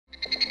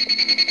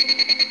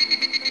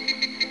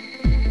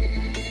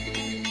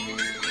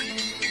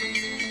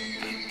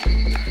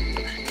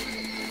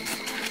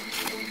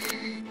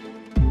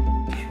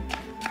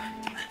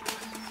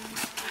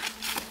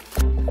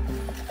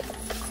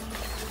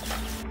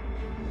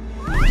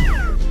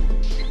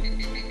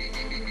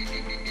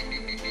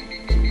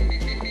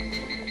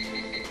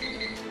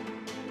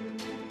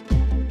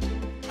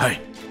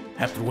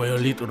Have to wait a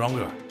little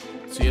longer.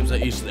 See if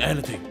there is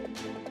anything.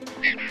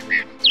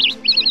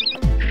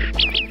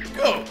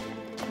 Go!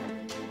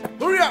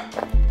 Hurry up!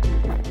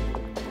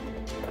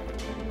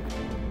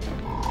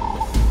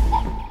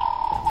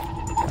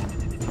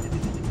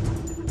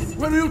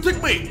 Where do you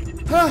take me?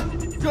 Huh?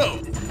 Go!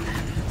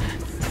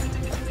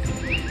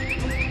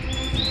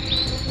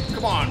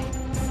 Come on!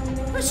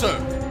 Yes, sir!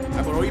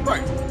 I'm already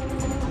back.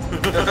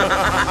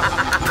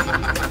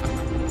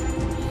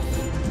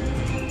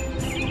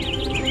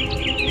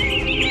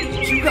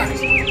 You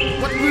guys,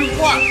 what do you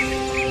want?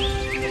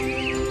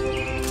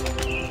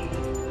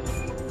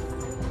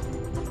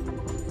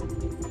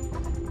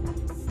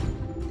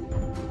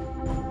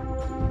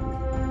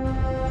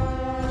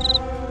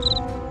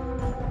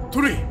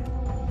 Three.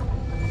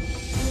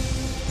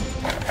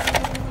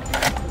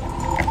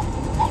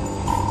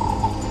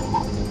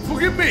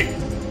 Forgive me.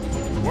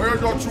 Where are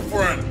your two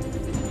friends?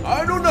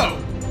 I don't know.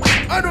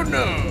 I don't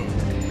know.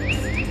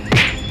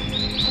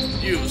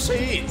 You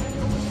say it.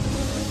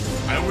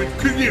 I will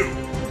kill you.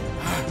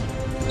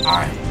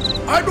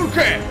 I don't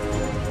care.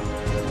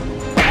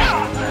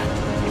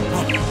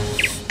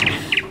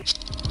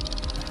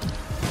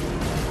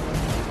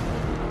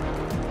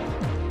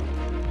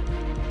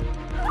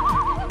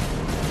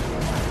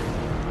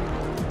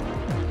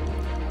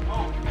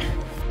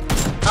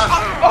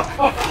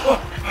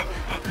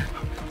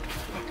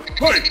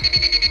 Hey!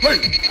 Hey!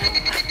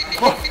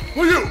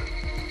 Who are you?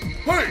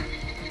 Hey!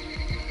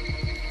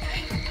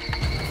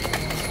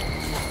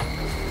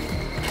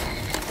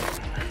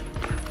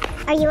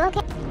 Are you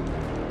okay?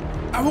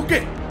 I'm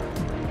okay.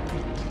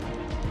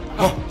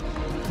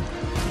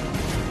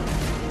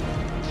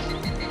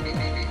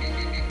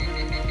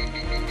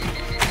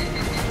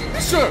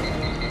 Yes, sir.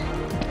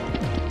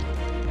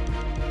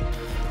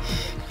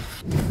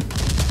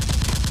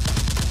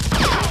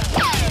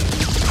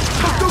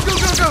 Go, go, go,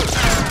 go, go.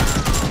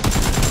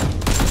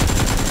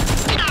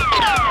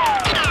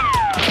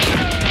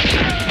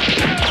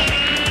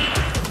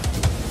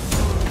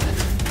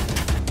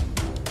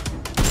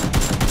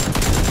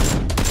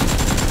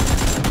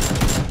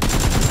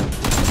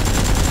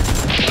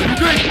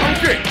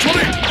 Okay,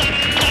 sorry.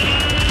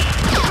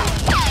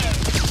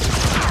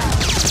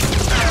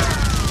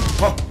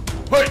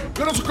 Hey,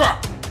 get us a car.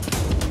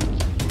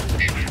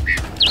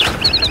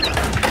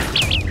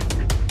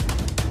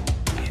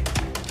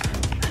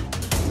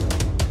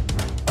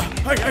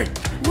 Hey,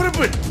 what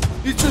happened?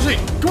 It's just it.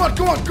 Come on,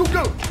 go,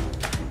 go.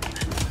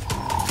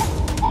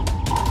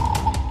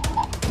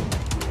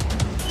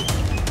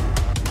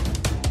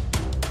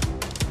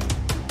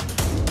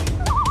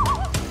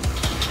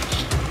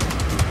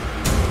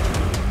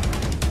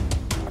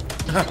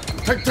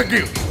 Thank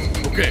you.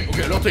 Okay,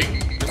 nothing.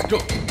 Let's go.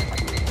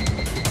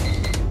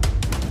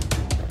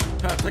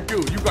 Thank you,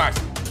 you guys.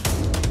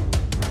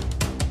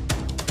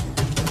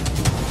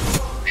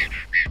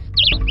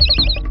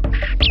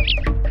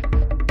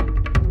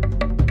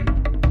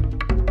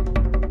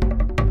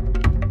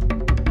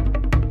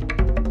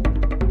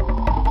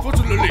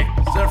 Fortunately,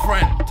 they're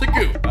friend. Thank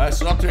you.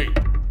 That's nothing.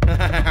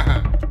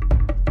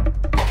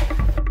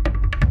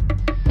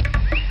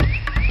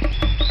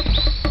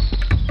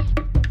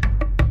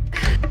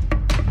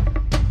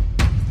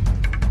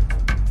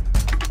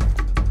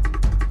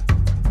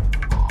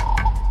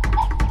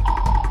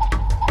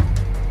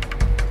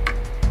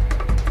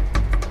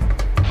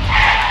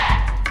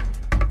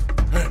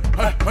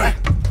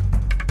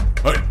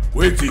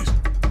 Wait, please.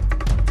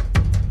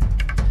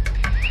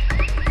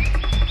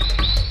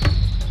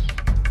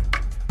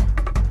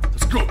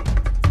 Let's go.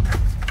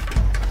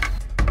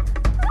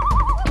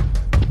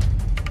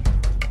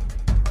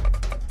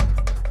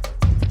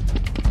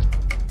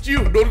 You,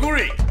 don't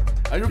worry.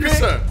 Are you okay? Yes,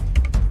 sir.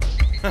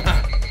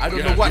 I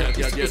don't know what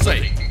to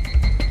say.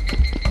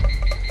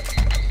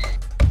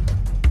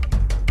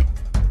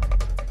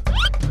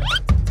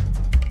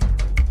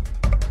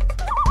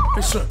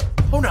 Hey, sir.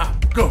 Oh, now,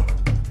 go.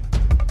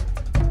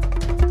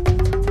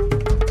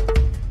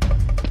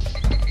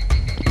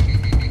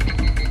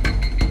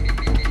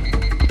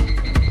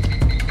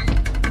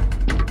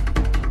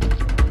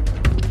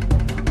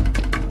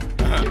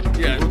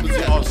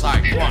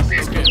 Outside. Come on,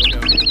 let's get it.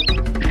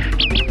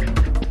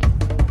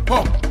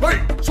 Oh, hey,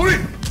 sorry.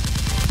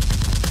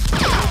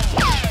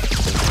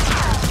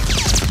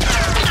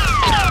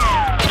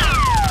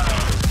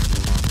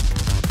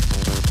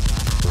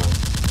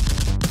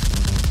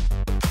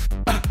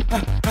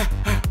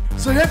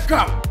 So have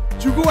come.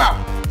 You go out.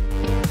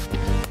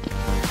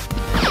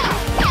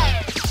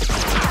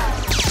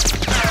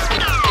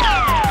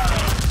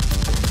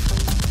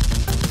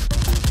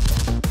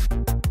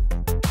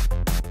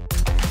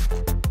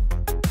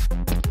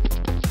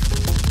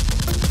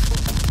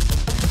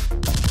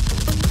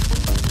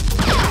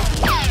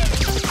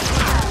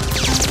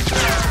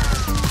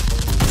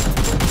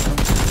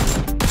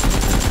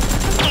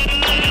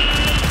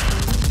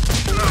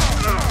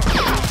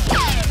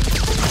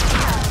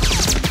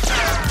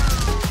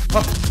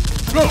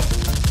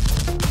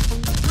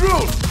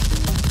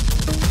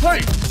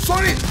 Hey,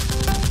 sorry!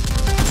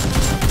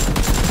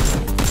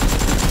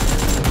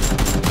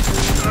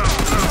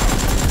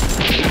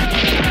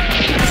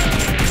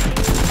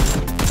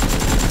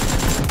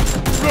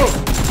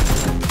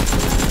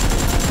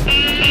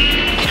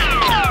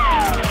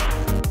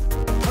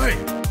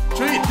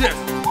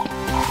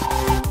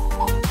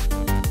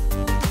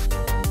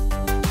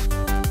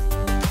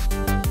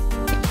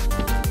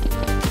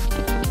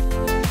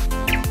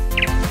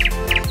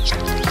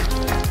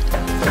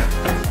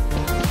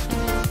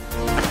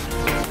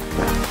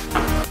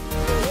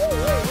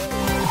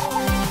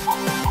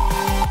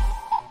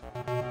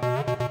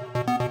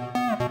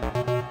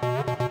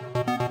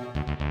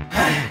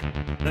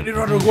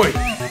 Where are you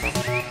going?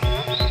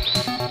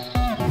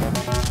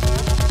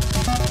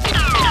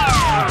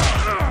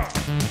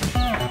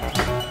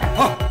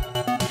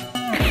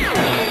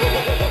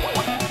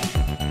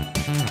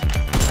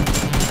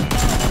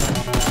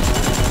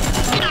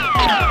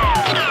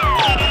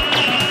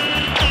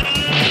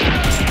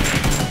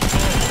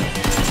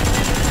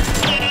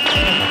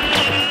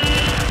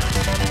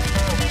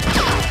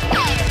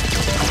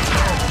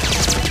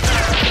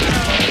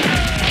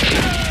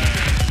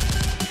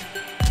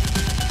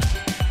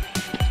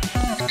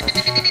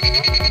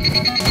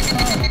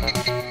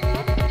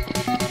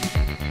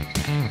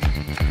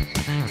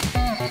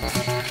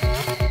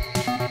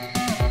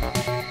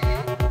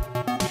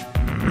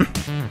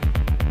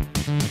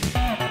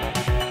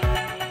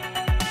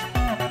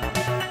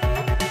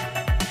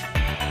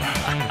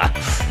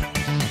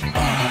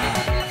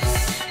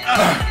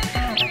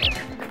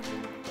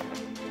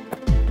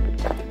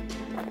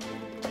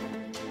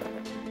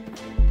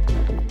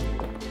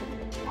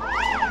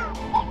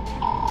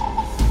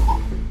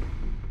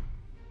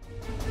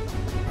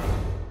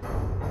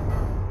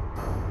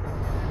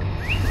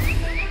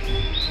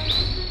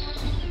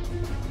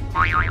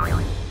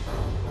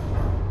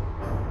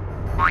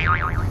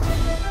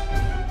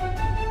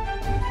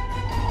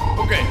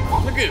 Okay,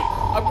 thank you.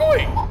 I'm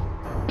going.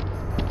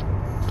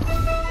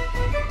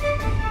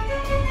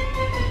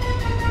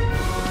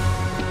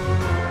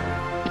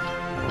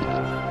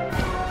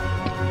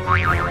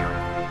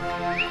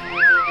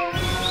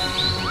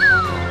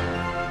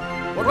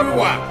 What do you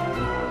want?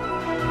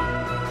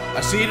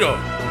 I see it all.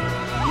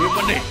 You have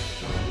money.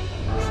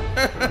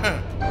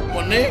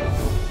 Money?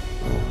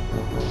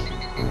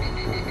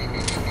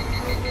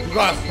 You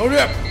guys, hold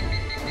up.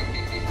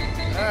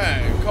 Hey,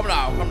 come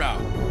down, come down.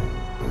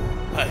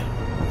 Hey,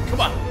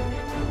 come on.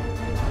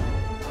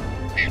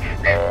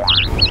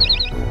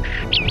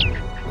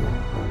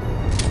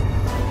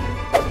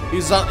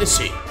 He's on, is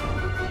he?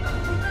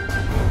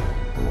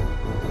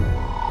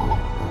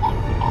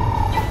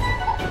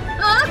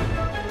 Huh?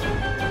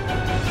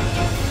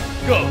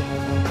 Go.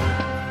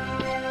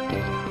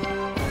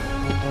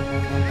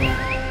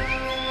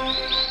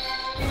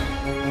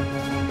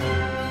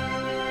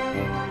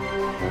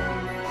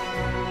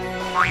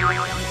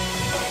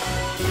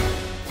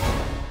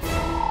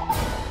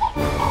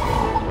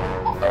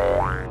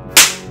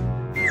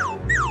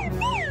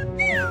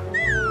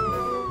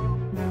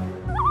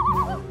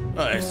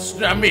 It's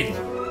not me.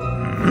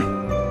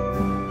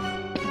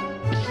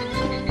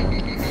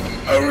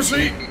 I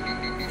see.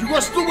 You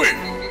guys do it.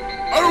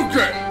 I don't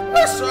care.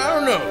 Yes, I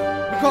don't know.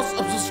 Because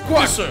of the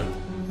squad, sir.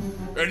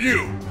 And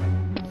you.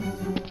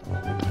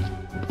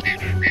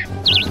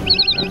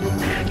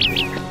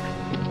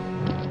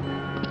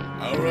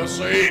 I will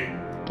say it.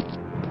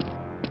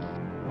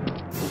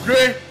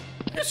 Okay?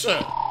 Yes, sir.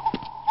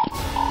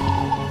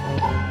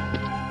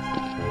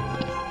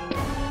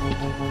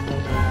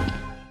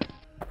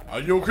 Are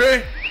you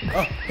okay?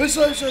 Yes,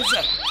 sir, yes, sir, yes,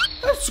 sir.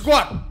 That's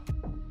squad.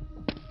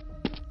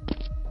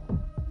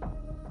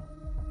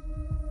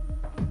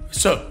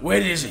 So,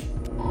 where is he?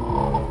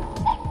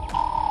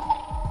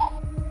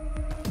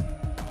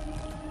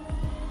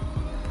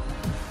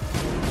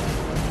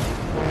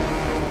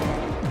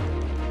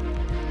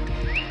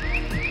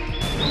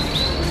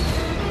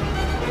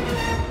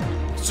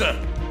 Sir,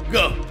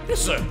 go.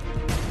 Yes, sir.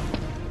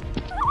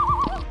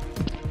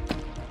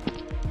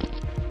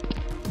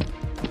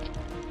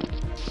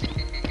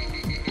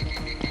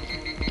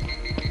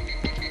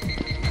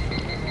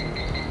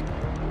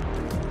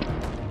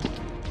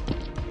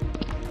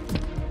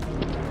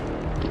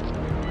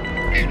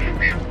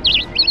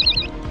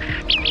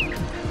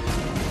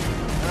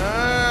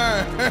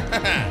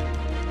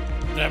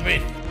 Damn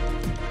it.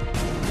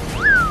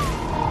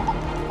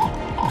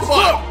 Come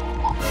on!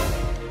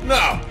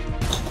 Now!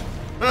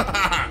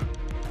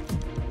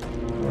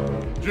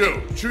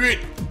 Joe, shoot it!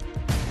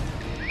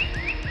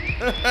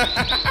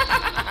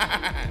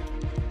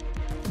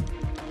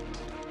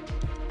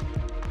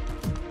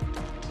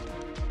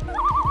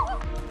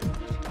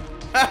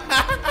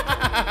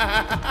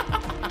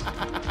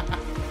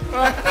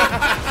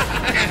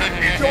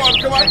 Come on,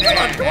 come on, come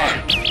on, come on!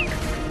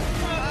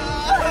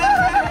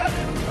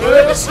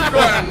 Let's go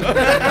on.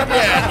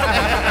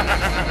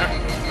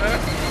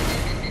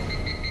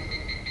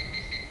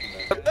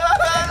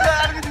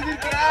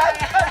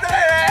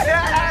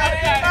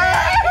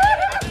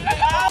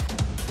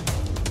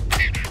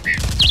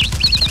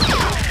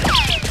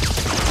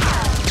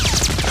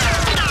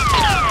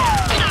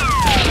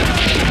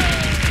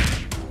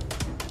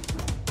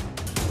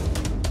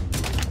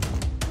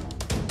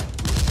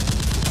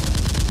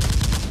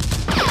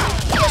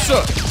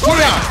 Sir, pull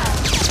down.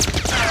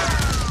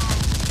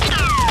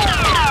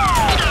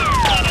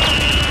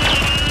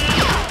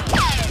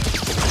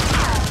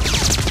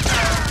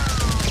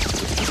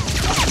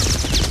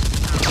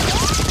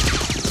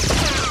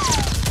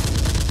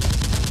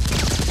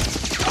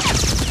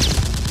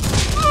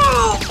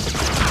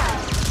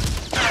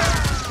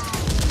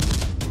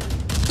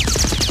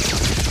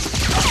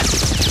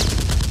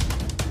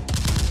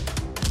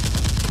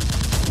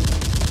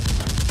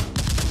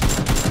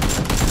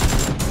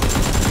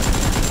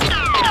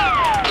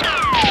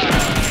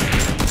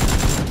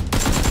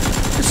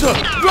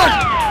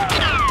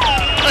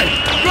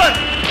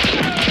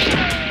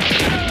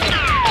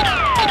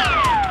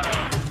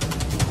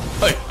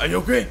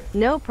 Okay?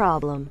 No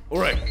problem.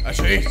 Alright, I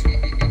shall eat.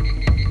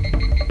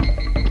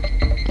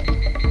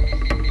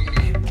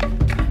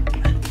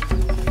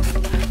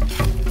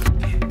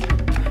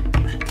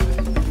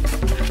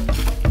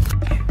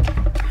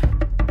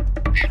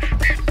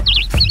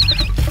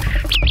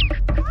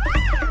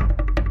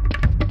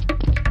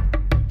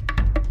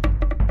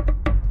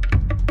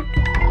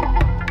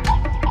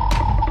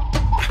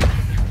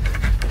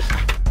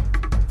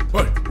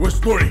 Hey, where's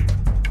Tori?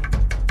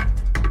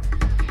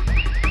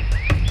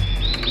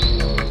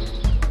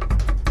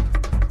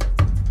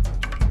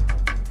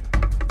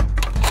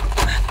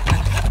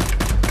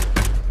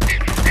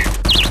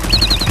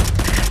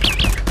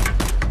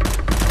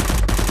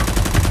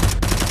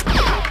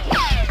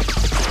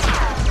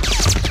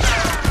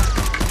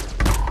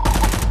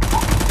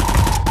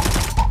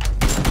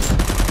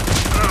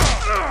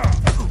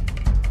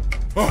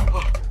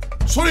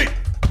 Sorry!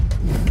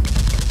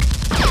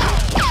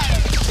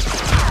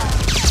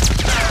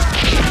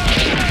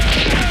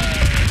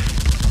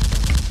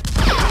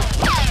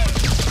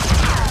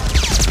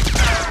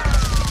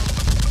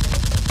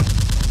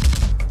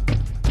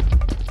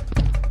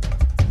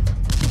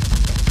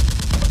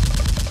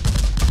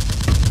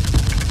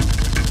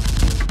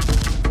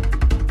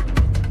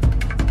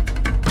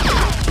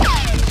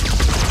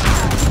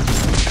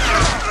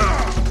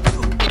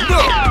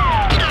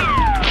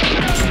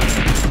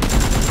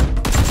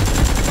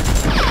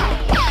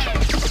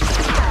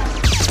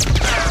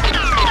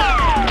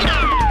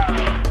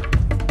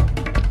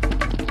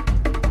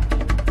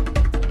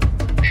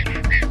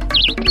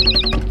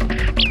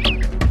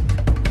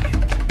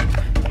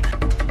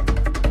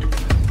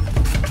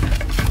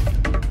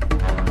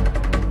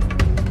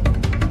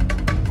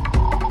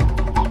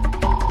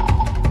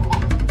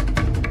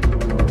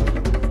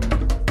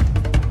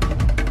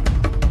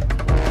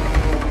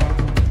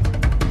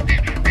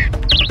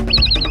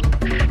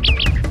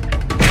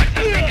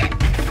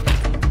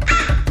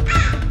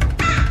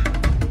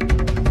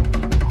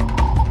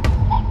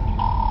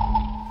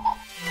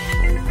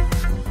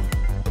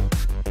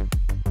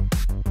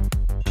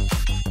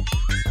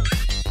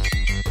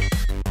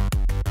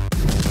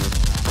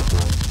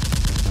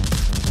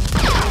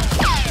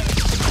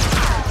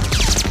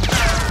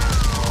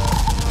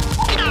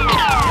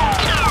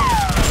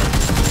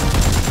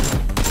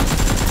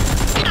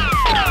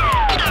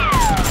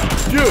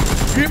 You,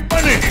 keep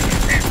money!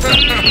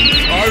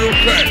 I don't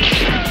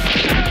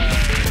care.